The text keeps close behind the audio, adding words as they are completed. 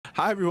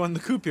Hi everyone, the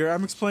Coop here.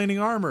 I'm explaining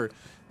armor.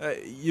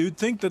 You'd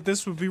think that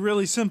this would be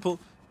really simple.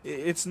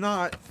 It's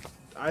not.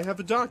 I have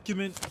a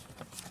document.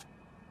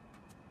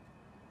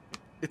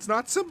 It's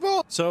not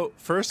simple. So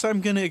first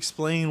I'm gonna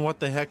explain what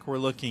the heck we're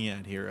looking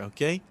at here,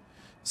 okay?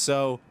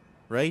 So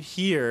right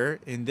here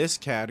in this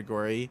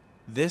category,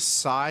 this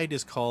side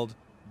is called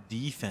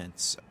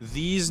defense.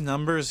 These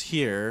numbers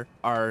here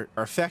are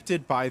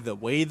affected by the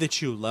way that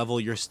you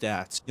level your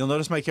stats. You'll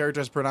notice my character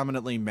is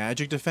predominantly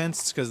magic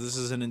defense because this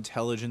is an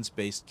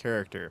intelligence-based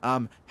character.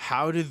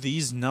 How do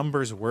these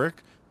numbers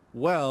work?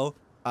 Well,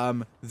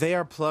 they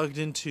are plugged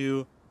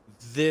into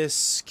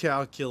this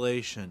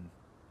calculation.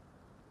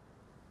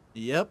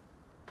 Yep.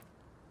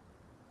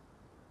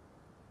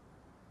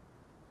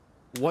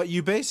 What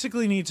you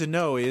basically need to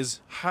know is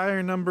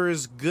higher number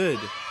is good.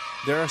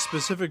 There are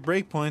specific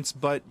breakpoints,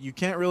 but you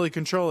can't really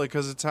control it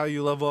because it's how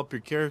you level up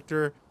your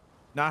character,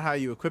 not how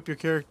you equip your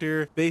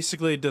character.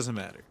 Basically, it doesn't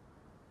matter.